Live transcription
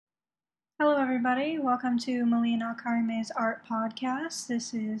Hello everybody, welcome to Malian Alkarime's Art Podcast.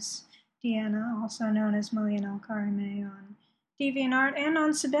 This is Deanna, also known as Malian Alkarime on DeviantArt and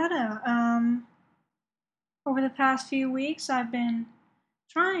on Sabetta. Over the past few weeks I've been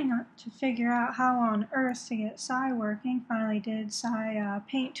trying to figure out how on earth to get SAI working. Finally did SAI,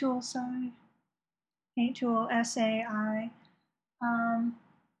 Paint Tool SAI, Paint Tool SAI.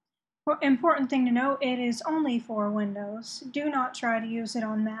 Important thing to note, it is only for Windows. Do not try to use it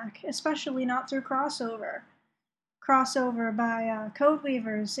on Mac, especially not through Crossover. Crossover by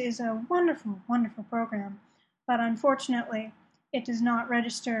Codeweavers is a wonderful, wonderful program, but unfortunately it does not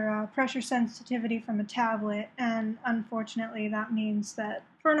register pressure sensitivity from a tablet, and unfortunately that means that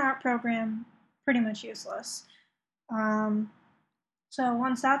for an art program, pretty much useless. So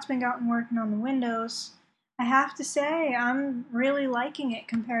once that's been gotten working on the Windows, I have to say I'm really liking it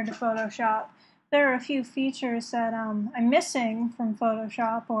compared to Photoshop. There are a few features that I'm missing from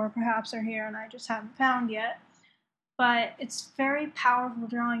Photoshop, or perhaps are here and I just haven't found yet. But it's a very powerful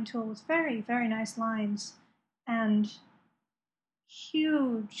drawing tool with very, very nice lines and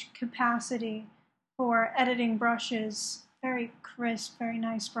huge capacity for editing brushes. Very crisp, very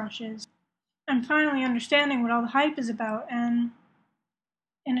nice brushes. I'm finally understanding what all the hype is about, and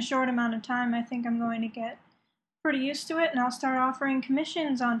in a short amount of time I think I'm going to get pretty used to it, and I'll start offering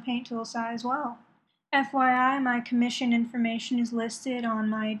commissions on Paint Tool SAI as well. FYI, my commission information is listed on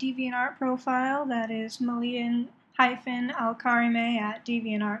my DeviantArt profile, that is Malian-Alkarime at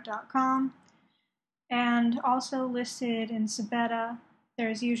deviantart.com, and also listed in Sabetta.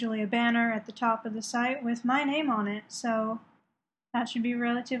 There's usually a banner at the top of the site with my name on it, so that should be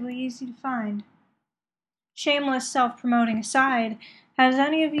relatively easy to find. Shameless self-promoting aside, has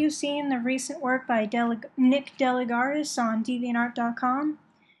any of you seen the recent work by Nick Deligaris on DeviantArt.com?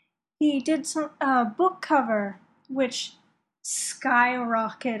 He did some book cover, which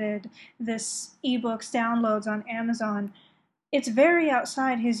skyrocketed this ebook's downloads on Amazon. It's very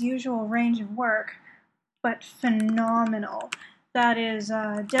outside his usual range of work, but phenomenal. That is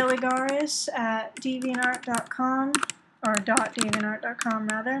Deligaris at DeviantArt.com, or .deviantart.com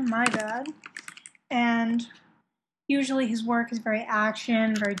rather, my bad. And usually his work is very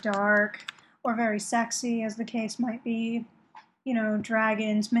action, very dark, or very sexy, as the case might be. You know,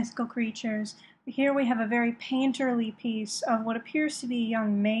 dragons, mythical creatures. But here we have a very painterly piece of what appears to be a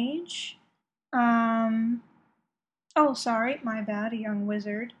young mage. Oh, sorry, my bad, a young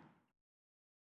wizard.